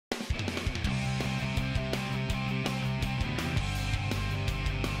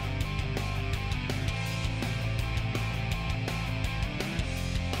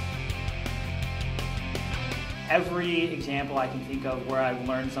Every example I can think of where I've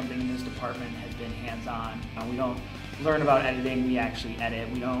learned something in this department has been hands-on. We don't learn about editing, we actually edit.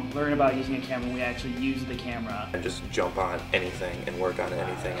 We don't learn about using a camera, we actually use the camera. And just jump on anything and work on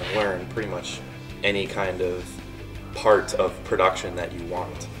anything and learn pretty much any kind of part of production that you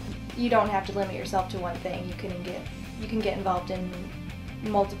want. You don't have to limit yourself to one thing. You can get involved in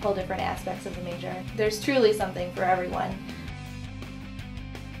multiple different aspects of the major. There's truly something for everyone.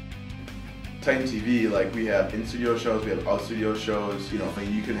 Titan TV, like we have in-studio shows, we have out-studio shows, you know,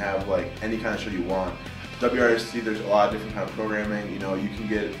 you can have like any kind of show you want. WRST, there's a lot of different kind of programming, you know, you can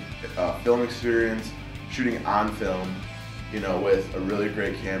get film experience, shooting on film, you know, with a really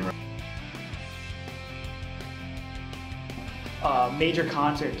great camera. A major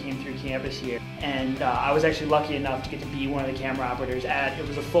concert came through campus here, and I was actually lucky enough to get to be one of the camera operators at, it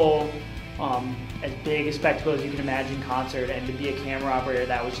was a full, as big a spectacle as you can imagine concert, and to be a camera operator,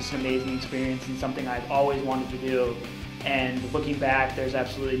 that was just an amazing experience and something I've always wanted to do. And looking back, there's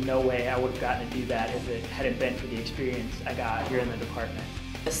absolutely no way I would have gotten to do that if it hadn't been for the experience I got here in the department.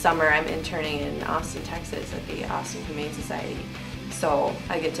 This summer I'm interning in Austin, Texas at the Austin Humane Society. So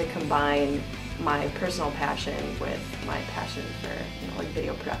I get to combine my personal passion with my passion for, like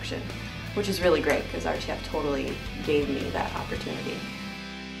video production, which is really great because RTF totally gave me that opportunity.